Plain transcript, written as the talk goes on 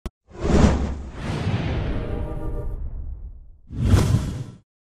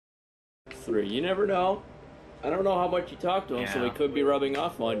GW3. You never know. I don't know how much you talk to him, so he could be rubbing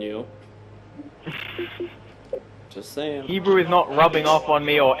off on you. Just saying. Hebrew is not rubbing off on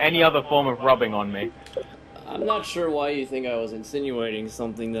me or any other form of rubbing on me. I'm not sure why you think I was insinuating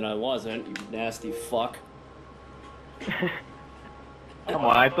something that I wasn't, you nasty fuck. Come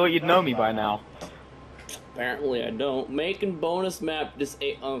on, I thought you'd know me by now. Apparently I don't. Making bonus map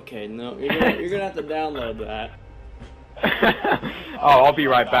okay, no, you're gonna have to download that. Oh, I'll be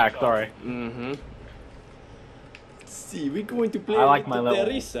right back, sorry. Mm-hmm. Let's see, we're going to play I like my little...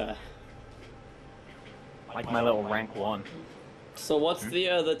 Teresa. I like my little rank 1. So what's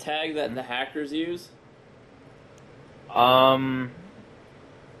the tag that the hackers use?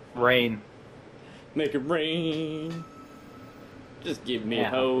 Rain. Make it rain. Just give me a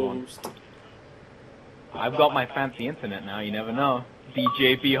host. I've got my fancy internet now, you never know.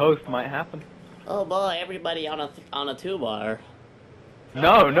 DJB host might happen. Oh boy, everybody on a 2-bar.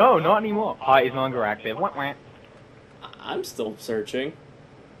 No, not anymore. Party is no longer active. Wah, wah. I'm still searching.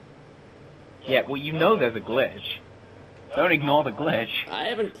 Yeah, well you know there's a glitch. Don't ignore the glitch. I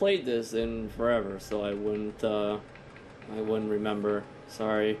haven't played this in forever, so I wouldn't remember.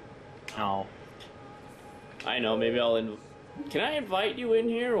 Sorry. Oh. I know, maybe can I invite you in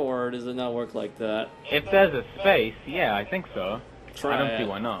here, or does it not work like that? If there's a space, yeah, I think so. Try I don't it. see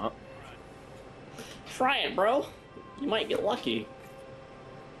why not. Try it, bro. You might get lucky.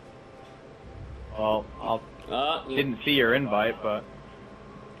 Well, didn't see your invite, but...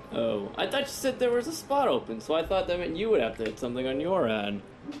 Oh, I thought you said there was a spot open, so I thought that meant you would have to hit something on your end.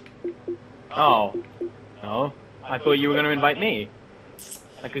 Oh. No? I thought you were going to invite me.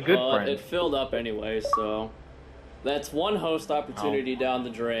 Like a good friend. It filled up anyway, so... That's one host opportunity down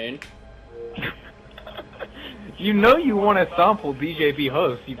the drain. You know you want to sample DJB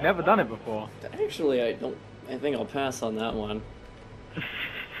host. You've never done it before. Actually, I think I'll pass on that one.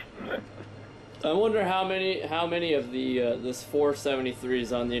 I wonder how many of this 473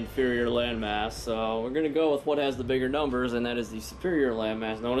 is on the inferior landmass. So we're gonna go with what has the bigger numbers, and that is the superior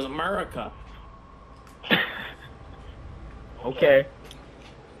landmass, known as America. Okay.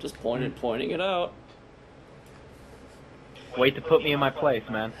 Just pointing it out. Wait to put me in my place,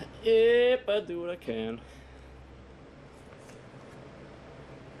 man. Yep, I do what I can.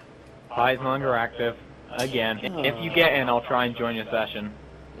 Pie's no longer active. Again. If you get in, I'll try and join your session.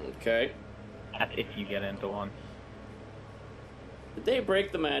 Okay. That's if you get into one. Did they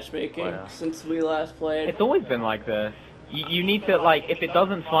break the matchmaking since we last played? It's always been like this. You need to, like, if it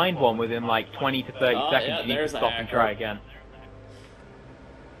doesn't find one within, like, 20 to 30 seconds, you need to stop and try again.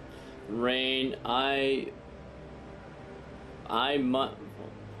 Rain, what?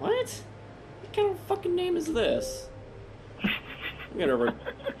 What kind of fucking name is this? I'm gonna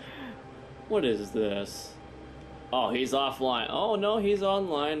What is this? Oh, he's offline. Oh, no, he's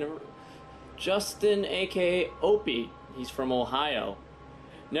online. Justin, a.k.a. Opie. He's from Ohio.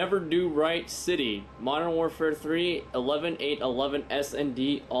 Never Do Right City. Modern Warfare 3, 11-8-11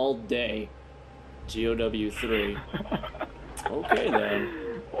 S&D all day. GOW3. Okay, then.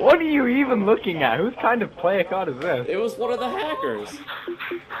 What are you even looking at? Whose kind of player card is this? It was one of the hackers.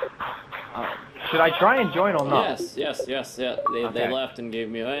 Should I try and join or not? Yes. They left and gave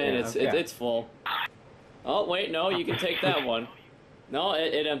me, and it's full. Oh wait, no, you can take that one. No,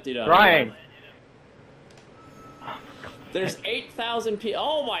 it emptied out. Trying. There's 8,000 people.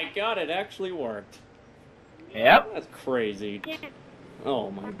 Oh my god, it actually worked. Yep. That's crazy.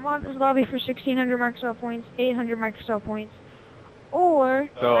 Oh my. I want this lobby for 1,600 Microsoft points, 800 Microsoft points, or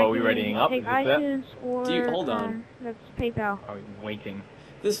so are we readying up? Is iTunes or hold on. That's PayPal. Are we waiting?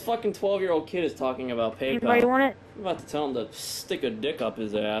 This fucking 12-year-old kid is talking about PayPal. Anybody want it? I'm about to tell him to stick a dick up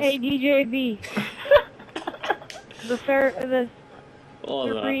his ass. Hey DJB. the free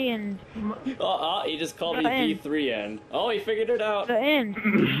end. He just called me B3 end. Oh, he figured it out. The end.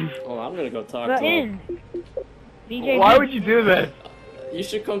 Oh, I'm gonna go talk to him. The end. DJB. Why would you do this? You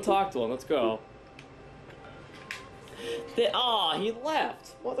should come talk to him. Let's go. He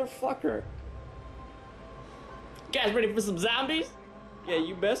left. Motherfucker. You guys ready for some zombies? Yeah,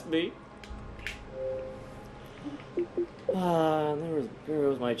 you best be. There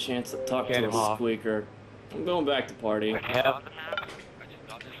was my chance to talk to a squeaker. I'm going back to party.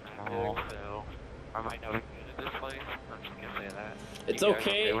 It's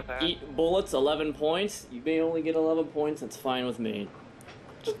okay. Eat bullets, 11 points. You may only get 11 points. That's fine with me.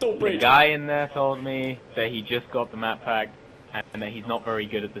 Just don't break. The guy in there told me that he just got the map pack and that he's not very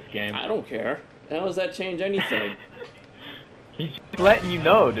good at this game. I don't care. How does that change anything? He's just letting you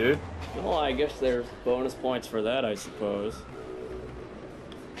know, dude. Well, I guess there's bonus points for that, I suppose.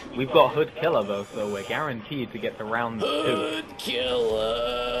 We've got Hood Killer though, so we're guaranteed to get to round 2. Hood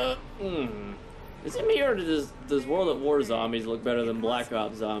Killer! Is it me or does World at War zombies look better than Black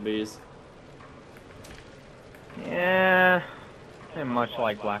Ops zombies? Yeah, they're much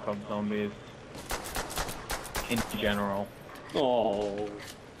like Black Ops zombies. In general. Oh,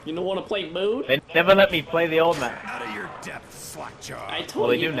 you don't want to play Mood? They never let me play the old map. Out of your depth, slackjaw. I told Well,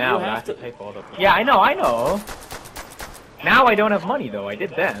 they you, do now, you but I have have to pay for it. Yeah, I know. Now I don't have money though, I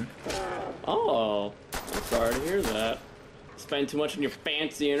did then. Oh, I'm sorry to hear that. Spend too much on your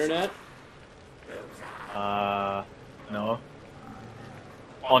fancy internet? No.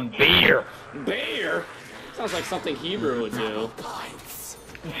 On beer! Beer? Sounds like something Hebrew would do.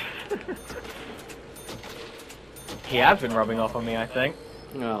 He has been rubbing off on me, I think.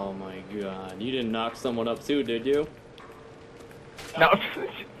 Oh my god. You didn't knock someone up too, did you? No.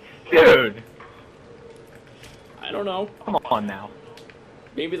 Dude! I don't know. Come on now.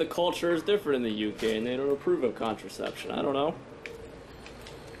 Maybe the culture is different in the UK and they don't approve of contraception. I don't know.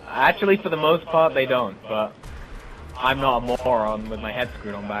 Actually, for the most part, they don't, but I'm not a moron with my head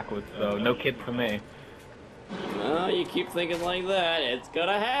screwed on backwards, so no kids for me. No, you keep thinking like that. It's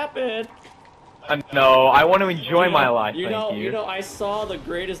gonna happen. No, I want to enjoy my life, You thank you. know, I saw the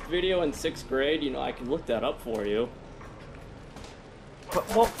greatest video in 6th grade. You know, I can look that up for you. But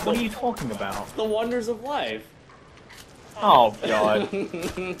what are you talking about? The wonders of life. Oh, God.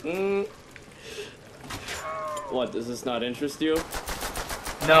 What, does this not interest you?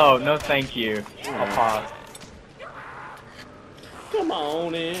 No, thank you. I'll pass. Come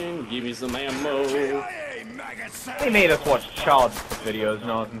on in, give me some ammo. They made us watch child videos when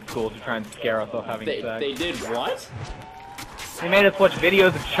I was in school to try and scare us off having sex. They did what? They made us watch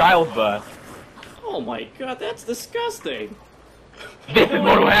videos of childbirth. Oh my god, that's disgusting. This is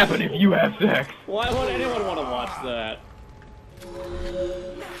what will happen if you have sex. Why would anyone want to watch that?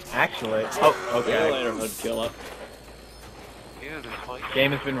 Actually, See you okay. later, Hood Killer.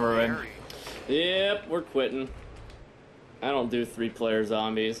 Game has been ruined. Yep, we're quitting. I don't do 3-player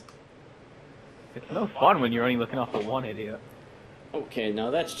zombies. It's no fun when you're only looking out for one idiot. Okay, now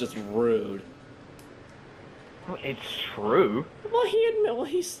that's just rude. It's true. Well,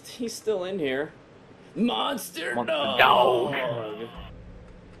 he's still in here. Monster Dog.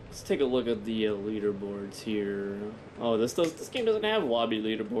 Let's take a look at the leaderboards here. Oh, this game doesn't have lobby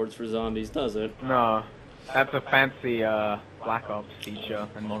leaderboards for zombies, does it? No, that's a fancy Black Ops feature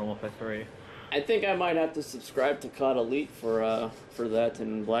in Modern Warfare 3. I think I might have to subscribe to COD Elite for that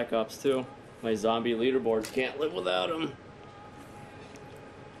in Black Ops 2. My zombie leaderboards can't live without them.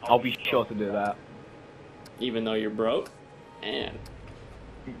 I'll be sure to do that. Even though you're broke? And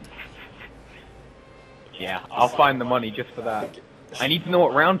yeah, I'll find the money just for that. I need to know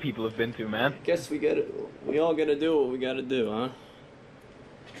what round people have been to, man. guess we all gotta do what we gotta do, huh?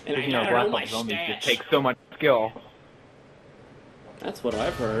 And Because, you know, gotta know Black my Ops Zombies just stash. takes so much skill. That's what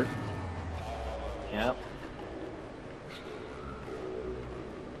I've heard. Yep.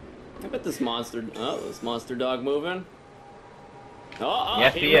 I bet this monster dog moving. Oh,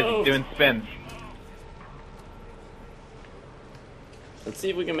 Yes, he is. moved. He's doing spins. Let's see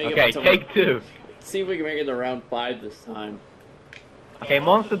if we can make Okay, it to take 2. Let's see if we can make it to round 5 this time. Okay,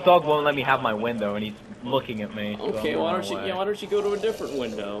 Monster Dog won't let me have my window, and he's looking at me. so Okay, I'm why running don't you away. why don't you go to a different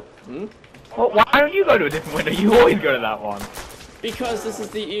window? Hmm? Well, why don't you go to a different window? You always go to that one. Because this is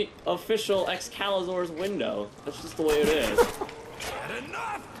the official Excalibur's window. That's just the way it is.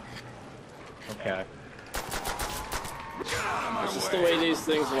 Okay. That's just the way these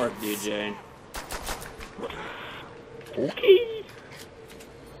things work, DJ. Okay.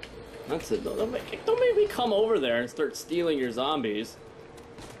 That's it. Don't make me come over there and start stealing your zombies.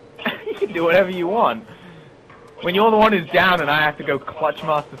 You can do whatever you want. When you're the one who's down and I have to go Clutch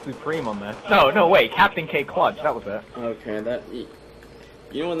Master Supreme on this. No, wait, Captain K Clutch, that was it. Okay, that...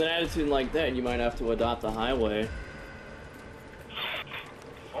 You know, with an attitude like that, you might have to adopt a highway.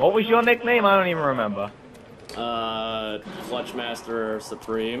 What was your nickname? I don't even remember. Clutch Master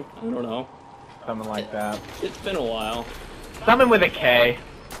Supreme. I don't know. Something like that. It's been a while. Something with a K.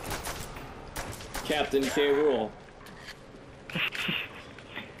 Captain K. Rule.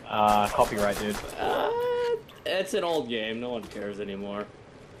 Copyright, dude. It's an old game. No one cares anymore.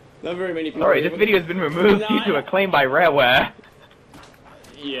 Not very many people... Sorry, this video has been removed due to a claim by Rareware.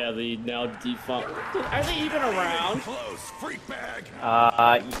 Yeah, the now defunct... Are they even around?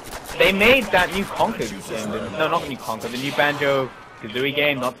 They made that new Conquer game, didn't they? No, not the new Conquer, the new Banjo-Kazooie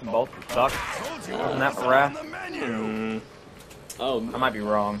game, Nuts and Bolts, it sucks. Isn't that Rare? Oh, I might be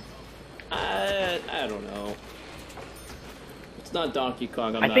wrong. I don't know. It's not Donkey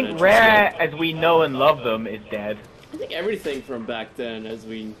Kong. I think Rare, as we know and love them, is dead. I think everything from back then, as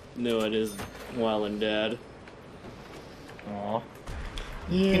we knew it, is well and dead. Aw.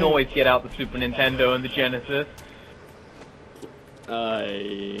 You can always get out the Super Nintendo and the Genesis.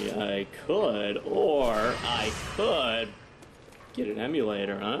 I could, or I could get an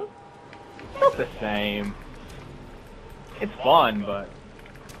emulator, huh? Not the same. It's fun, but...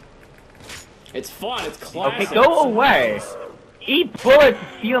 It's fun, it's classic. Okay, go away! Eat bullets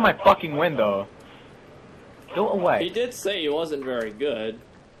to steal my fucking window. Go away. He did say he wasn't very good.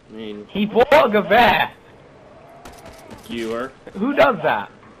 I mean... He bought a Gewehr! Viewer. Who does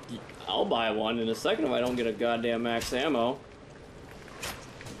that? I'll buy one in a second if I don't get a goddamn max ammo.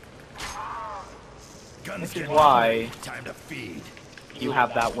 This is why Time to feed. you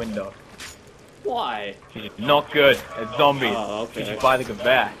have that window. Why? You're not good at zombies. Oh, okay. You should buy the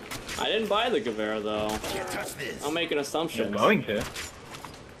Gewehr. I didn't buy the Gewehr, though. Can't touch this. I'll make an You're assumption. going to.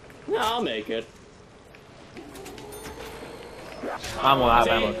 No, I'll make it. I'm gonna have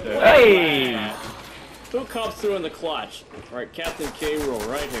ammo too. Hey! Who comes through in the clutch? Right, Captain K. Rule,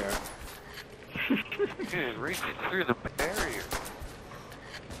 right here. Dude, reaching through the barrier.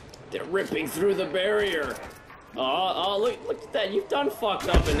 They're ripping through the barrier. Oh, look at that. You've done fucked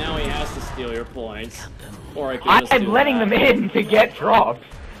up, and now he has to steal your points. Or I could just I'm do letting that. them in to get drops.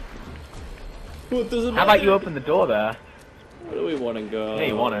 What does it How about matter? you open the door there? Where do we want to go? Yeah,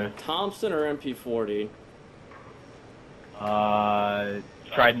 you want to. Thompson or MP40?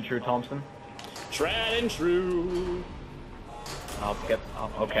 Tried and true Thompson. Tried and true.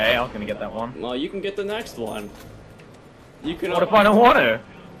 Okay, I was gonna get that one. Well, you can get the next one. You can. What if I don't want to?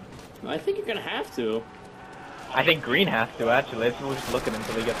 I think you're gonna have to. I think Green has to, actually. So we'll just look at him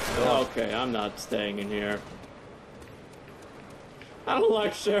until he gets the door. Okay, I'm not staying in here. I don't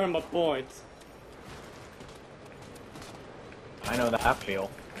like sharing my points. I know that feel.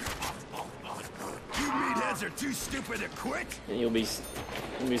 You meatheads are too stupid to quit. And you'll be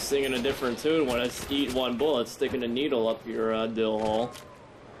singing a different tune when I eat one bullet, sticking a needle up your dill hole.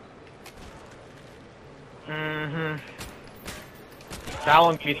 Mm-hmm. How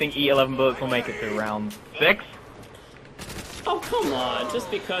long do you think E11 bullets will make it through round 6? Oh, come on. Just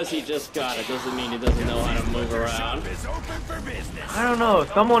because he just got it doesn't mean he doesn't know how to move around. Shop is open for business. I don't know.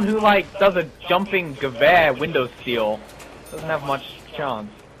 Someone who, like, does a jumping Gewehr window steal doesn't have much chance.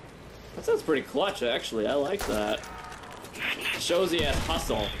 That sounds pretty clutch, actually. I like that. Shows he has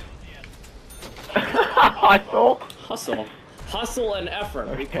hustle. Hustle? Hustle. Hustle and effort.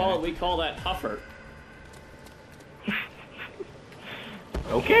 Okay. We call that huffert.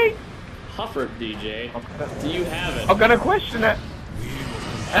 Okay. Huffert, DJ. Do you have it? I'm gonna question it.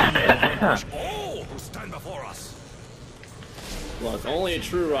 All who stand before us. Look, only a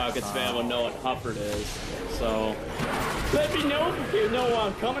true Rockets fan would know what Huffert is. So, let me know if you know where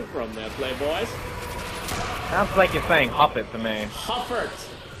I'm coming from there, Playboys. Sounds like you're saying huff it to me. Huffert.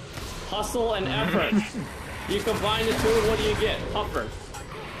 Hustle and effort. You combine the two, what do you get? Huffert.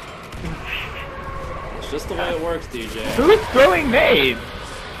 It's just the way it works, DJ. Who's throwing nades?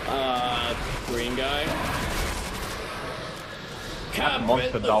 Green guy. That's Cap monster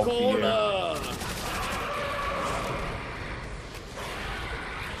in the dog to you. corner.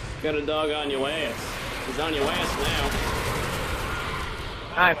 Got a dog on your ass. He's on your ass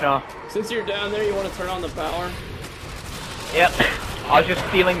now. I know. Since you're down there, you want to turn on the power? Yep. I was just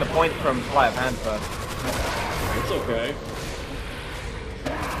stealing the points from Sleight of Hand first. It's okay.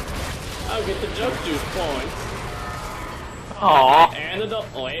 I'll get the junk juice points. Aww. And the double.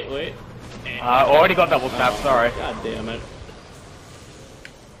 Oh, wait. Already got double tap, sorry. God damn it.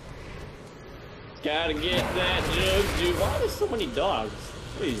 Gotta get that junk juice. Why are there so many dogs?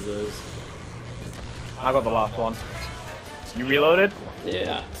 Jesus. I got the last one. You reloaded?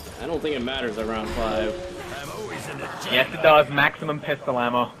 Yeah. I don't think it matters at round 5. I'm always in the gym. Yes, it does. Maximum pistol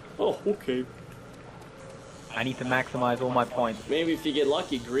ammo. Oh, okay. I need to maximize all my points. Maybe if you get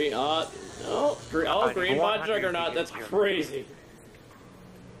lucky, green. Green bot juggernaut. That's crazy.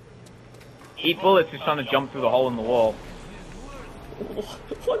 Eat bullets is trying to jump through the hole in the wall.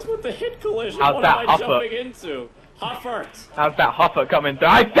 What's with the hit collision? How's What that, am I Huffer? jumping into? Huffert. How's that huffer coming through?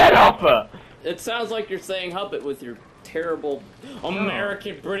 I said huffer! It sounds like you're saying Huppet with your terrible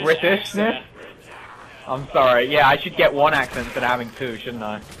American British Britishness? accent. I'm sorry. Yeah, I should get one accent instead of having two, shouldn't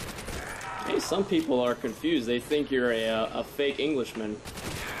I? Hey, some people are confused. They think you're a fake Englishman.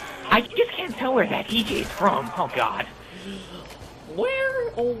 I just can't tell where that DJ's from. Oh, God.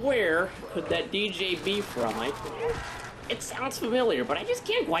 Where could that DJ be from? It sounds familiar, but I just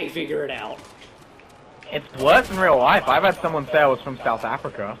can't quite figure it out. It's worse in real life. I've had someone say I was from South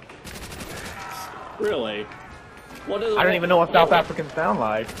Africa. Really? I don't even know what South Africans sound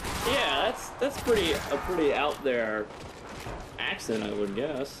like. Yeah, that's a pretty out there accent, I would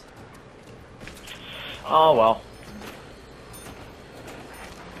guess. Oh well.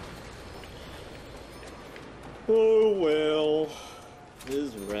 Oh well,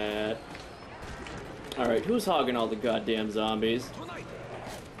 this rat. All right, who's hogging all the goddamn zombies?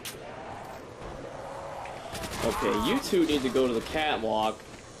 Okay, you two need to go to the catwalk.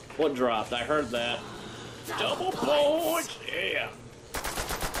 What dropped? I heard that. Double points! Yeah!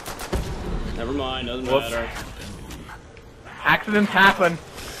 Never mind, doesn't matter. Accidents happen.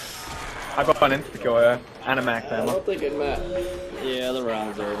 I got an insta-kill here, and a max I ammo. don't think it matters. Yeah, the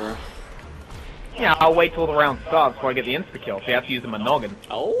round's over. Yeah, I'll wait till the round starts before I get the insta-kill, so you have to use the noggin.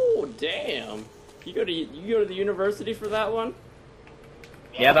 Oh, damn. You go to the university for that one?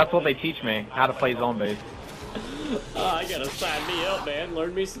 Yeah, that's what they teach me, how to play zombies. Oh, I gotta sign me up, man.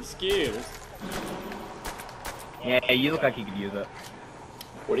 Learn me some skills. Yeah, you look like you could use it.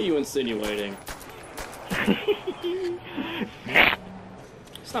 What are you insinuating?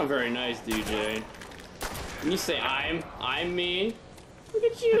 It's not very nice, DJ. When you say I'm mean, look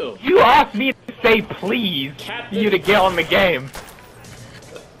at you. You asked me to say please Captain. for you to get on the game.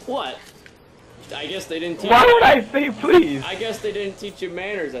 What? I guess they didn't teach Why would I say please? I guess they didn't teach you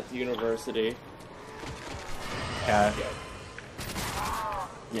manners at the university. Okay.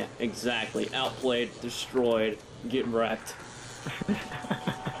 Yeah, exactly. Outplayed, destroyed, get wrecked.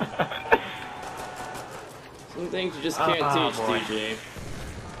 Some things you just can't teach, boy. DJ.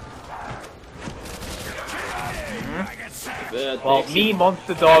 Well, me,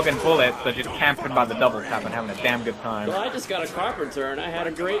 Monster Dog, and Bullets are just camping by the double tap and having a damn good time. Well, I just got a carpenter and I had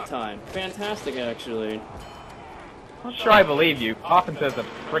a great time. Fantastic, actually. Not sure I believe you. Carpenters are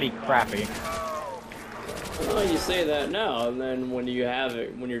pretty crappy. Well, you say that now, and then when you have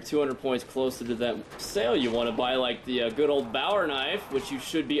it, when you're 200 points closer to that sale, you want to buy like the good old Bauer knife, which you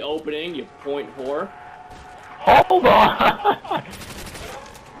should be opening, you point whore. Hold on!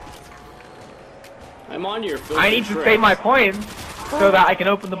 I'm on your filthy I need to tricks. save my points so that I can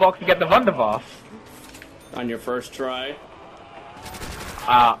open the box and get the Wunderwaffe. On your first try.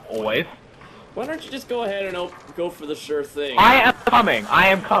 Always. Why don't you just go ahead and go for the sure thing? I am coming. I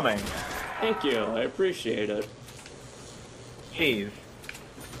am coming. Thank you, I appreciate it. Jeez.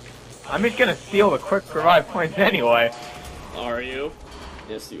 I'm just gonna steal the quick revive points anyway. Are you?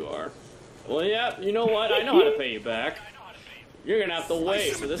 Yes, you are. Well, yeah, you know what? I know how to pay you back. You're gonna have to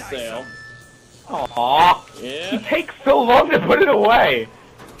wait for this sale. Aww. Yeah? It takes so long to put it away.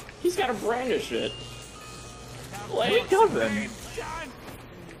 He's gotta brandish it. He doesn't.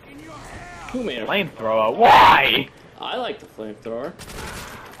 Who made a Flamethrower. Why? I like the flamethrower.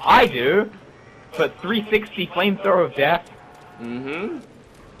 I do. But 360 flamethrower of death. Mm-hmm.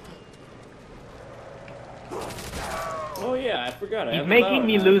 Oh yeah, I forgot. I He's have making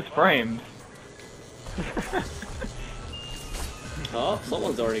me that. lose frames. Oh,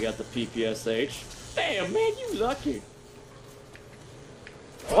 someone's already got the PPSH. Damn, man, you lucky.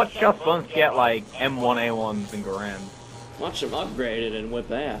 Watch just once get like M1A1s and Garand. Watch them upgraded and whip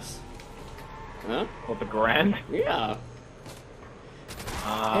ass. Huh? What, the Garand? Yeah.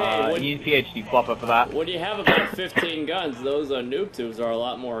 Hey, You need PhD flopper for that. When you have about 15 guns, those noob tubes are a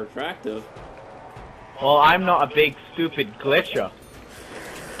lot more attractive. Well, I'm not a big stupid glitcher,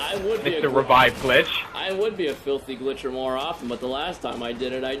 I would be Mr. Revive Glitch. I would be a filthy glitcher more often, but the last time I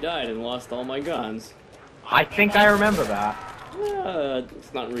did it, I died and lost all my guns. I think I remember that.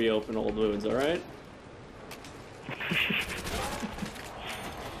 Let's not reopen old wounds, alright?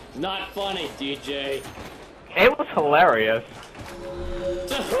 Not funny, DJ. It was hilarious.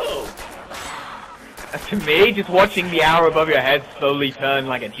 To who? To me, just watching the arrow above your head slowly turn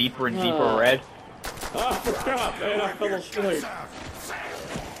like a deeper and deeper red. Oh, I forgot, man. I fell asleep.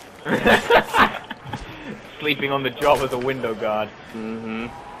 Sleeping on the job as a window guard. Mm-hmm.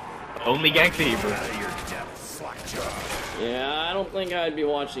 Only gangster Hebrew. Yeah, I don't think I'd be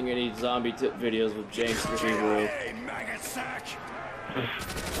watching any zombie tip videos with James the Hebrew.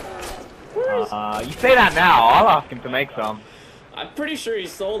 You say that now, I'll ask him to make some. I'm pretty sure he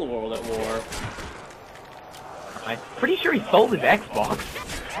sold World at War. I'm pretty sure he sold his Xbox.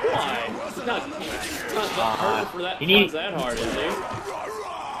 Why? It's not hurting for that. he need- Funds that hard, is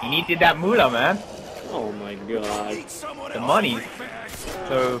he? He needed that moolah, man. Oh my god. The money.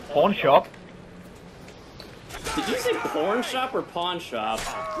 So, pawn shop. Did you say porn shop or pawn shop?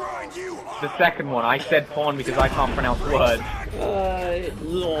 The second one. I said pawn because I can't pronounce words.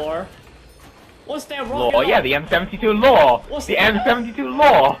 Lore. What's that rocket? Law, yeah, the M72 law. What's The that? M72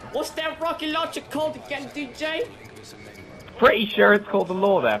 law. What's that rocket launcher called again, DJ? Pretty sure it's called the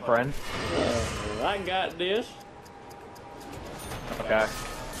law there, friend. I got this. Okay.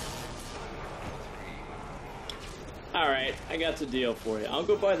 Alright, I got the deal for you. I'll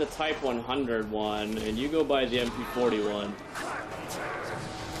go buy the Type 100 one, and you go buy the MP40 one.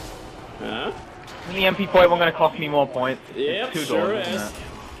 Huh? And the MP41 gonna cost me more points. Yep, It's $2, sure isn't is. it?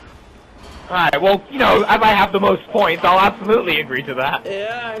 Alright, well, you know, if I have the most points, I'll absolutely agree to that.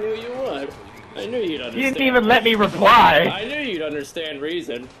 Yeah, I knew you would. I knew you'd understand. You didn't even let me reply. I knew you'd understand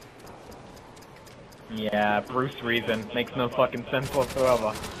reason. Yeah, Bruce Reason. Makes no fucking sense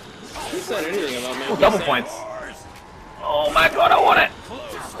whatsoever. Who said anything about making Double sense? points. Oh my god, I want it!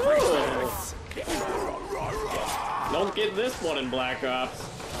 Oh. Don't get this one in Black Ops.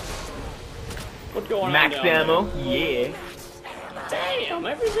 What's going Max on down ammo, there? yeah. Damn,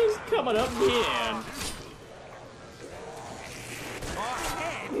 everything's coming up the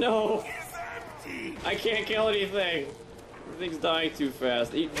end. No. I can't kill anything. Everything's dying too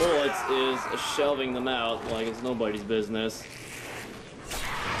fast. Eat bullets is shelving them out like it's nobody's business.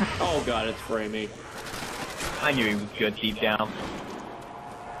 Oh god, it's framing. I knew he was good deep down.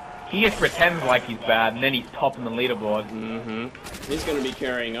 He just pretends like he's bad, and then he's top in the leaderboard. Mm-hmm. He's gonna be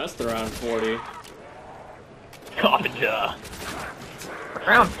carrying us to round 40. Carpenter!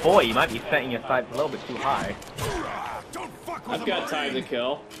 Round 4, you might be setting your sights a little bit too high. I've got time to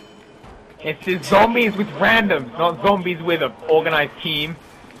kill. It's just zombies with randoms, not zombies with an organized team.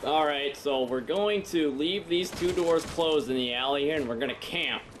 Alright, so we're going to leave these two doors closed in the alley here, and we're gonna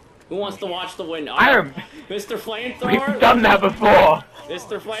camp. Who wants to watch the window? Mr. Flamethrower? We've done that before!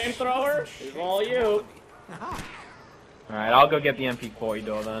 Mr. Flamethrower? It's all you. Alright, I'll go get the MP40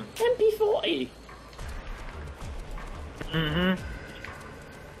 door then. MP40. Mm-hmm.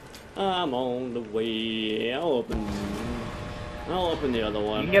 I'm on the way. I'll open the other You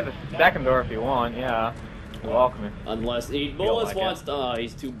one. can get the second door if you want, yeah. You're welcome. Unless Eat Bullets like wants to. Oh,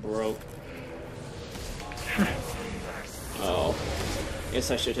 he's too broke. Oh.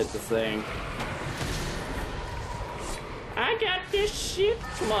 Guess I should hit the thing. I got this shit.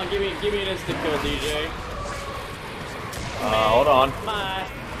 Come on, give me an instant kill, DJ. Hold on. My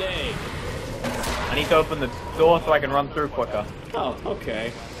day. I need to open the door so I can run through quicker. Oh,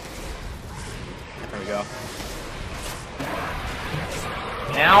 okay. There we go.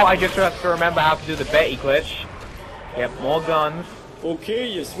 Now I just have to remember how to do the Betty glitch. Get more guns. Okay,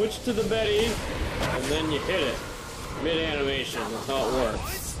 you switch to the Betty, and then you hit it. Mid-animation, that's how it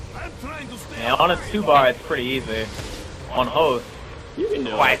works. Yeah, on a 2-bar it's pretty easy. On host, You can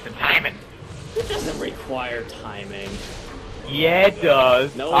do requires it. some timing. It doesn't require timing. Yeah, it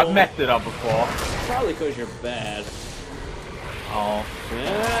does. No. I've messed it up before. Probably because you're bad. Oh.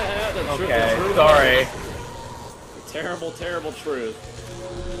 Yeah, the Okay, truth. sorry. Terrible, terrible truth.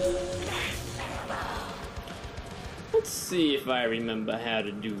 Let's see if I remember how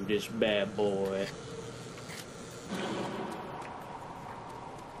to do this bad boy.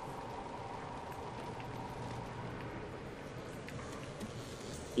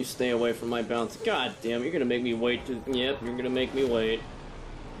 You stay away from my bounce. God damn, you're gonna make me wait to. Yep, you're gonna make me wait.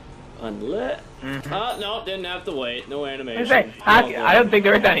 Unless. Oh, no, didn't have to wait. No animation. I don't think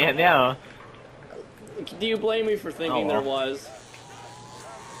there is any now. Do you blame me for thinking Oh, well. there was?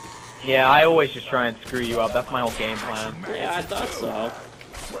 Yeah, I always just try and screw you up. That's my whole game plan. Yeah, I thought so.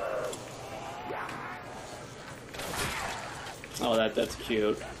 Oh, that's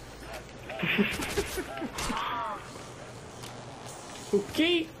cute.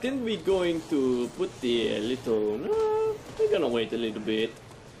 Okay, then we're going to put the little. No, we're gonna wait a little bit.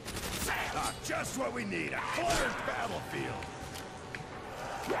 Just what we need, a cluttered battlefield.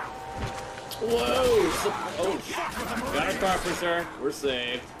 Whoa! Oh, got a carpenter. We're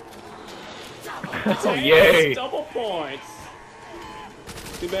saved. Oh, yay! Double points.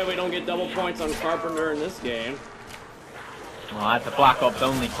 Too bad we don't get double points on carpenter in this game. Well, that's a Black Ops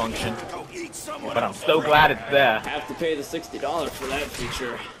only function. Go eat someone But I'm else. so glad it's there. Have to pay the $60 for that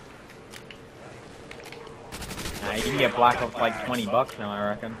feature. Nah, you can get Black Ops like $20 now, I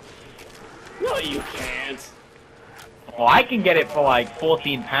reckon. No, you can't. Well, I can get it for like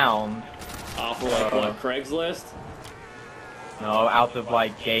 £14. Off of like what, Craigslist? No, out of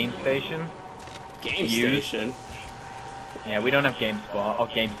like Game Station. Game Used. Station. Yeah, we don't have GameSpot. Oh,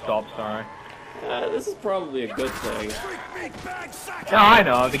 GameStop, sorry. This is probably a good thing. Meat bag sack. No, I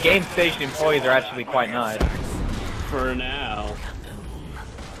know. The Game Station employees are actually quite nice. For now.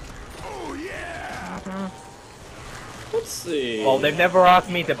 Oh yeah. Let's see. Well, they've never asked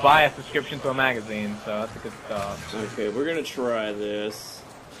me to buy a subscription to a magazine, so that's a good start. Okay, we're gonna try this.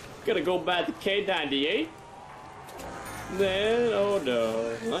 Gotta go back to K98. Then, oh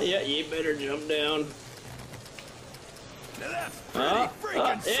no. Oh yeah, you better jump down. Now that's pretty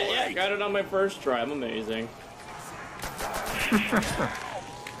freaking sweet. Yeah, got it on my first try. I'm amazing.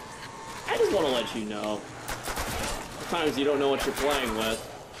 I just want to let you know. Sometimes you don't know what you're playing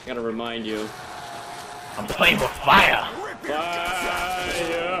with. I gotta remind you. I'm playing with fire.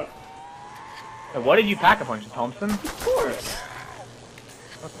 Fire! Hey, what did you pack a punch, Thompson? Of course.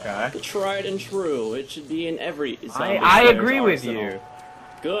 Okay. Tried and true. It should be in every zombie I player's agree with arsenal. you.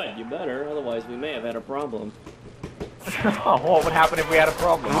 Good, you better. Otherwise, we may have had a problem. Oh, what would happen if we had a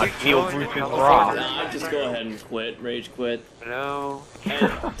problem? I'd feel Bruce's wrath. Nah, just go ahead and quit. Rage quit. No.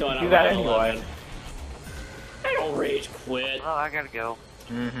 And don't Do that anyway. I don't rage quit. Oh, I gotta go.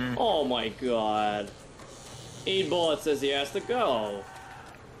 Mm-hmm. Oh my god. E-Bullet says he has to go.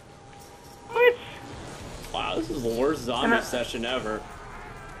 What? Wow, this is the worst zombie session ever.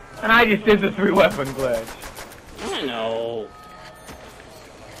 And I just did the 3-weapon glitch. I know.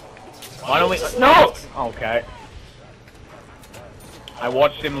 Why don't we... No! Okay. I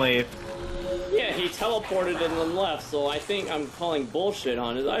watched him leave. Yeah, he teleported and then left, so I think I'm calling bullshit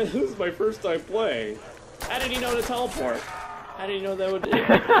on it. This is my first time playing. How did he know to teleport? How did he know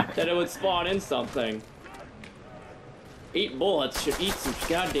that it would spawn in something? 8 bullets should eat some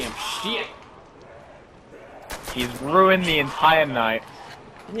goddamn shit. He's ruined the entire night.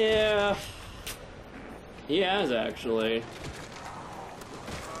 Yeah. He has, actually.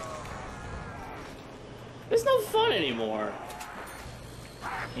 It's no fun anymore.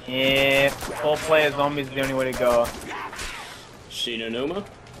 Yeah, 4-player zombies is the only way to go. Shinonuma?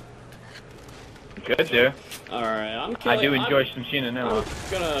 Good, do. Alright, I do enjoy some Shinonuma.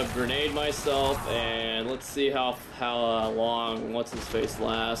 I'm gonna grenade myself, and let's see how long what's his face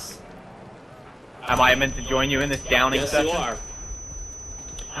lasts. Am I meant to join you in this downing Yes, session? you are.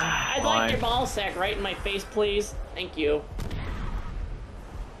 I'd like Fine. your ball sack right in my face, please. Thank you.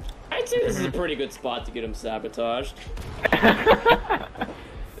 I'd say this is a pretty good spot to get him sabotaged.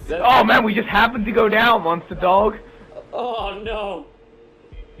 Oh man, we just happened to go down, monster dog. Oh no!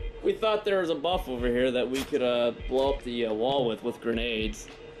 We thought there was a buff over here that we could blow up the wall with grenades.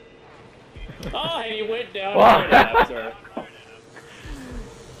 Oh, and he went down right after. Oh,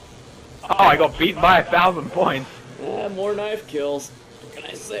 I got beaten by 1,000 points. More knife kills. What can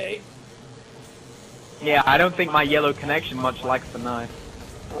I say? Yeah, I don't think my yellow connection much likes the knife.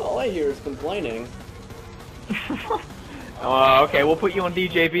 All I hear is complaining. Okay, we'll put you on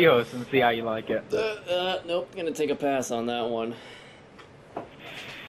DJV host and see how you like it. Nope, gonna take a pass on that one.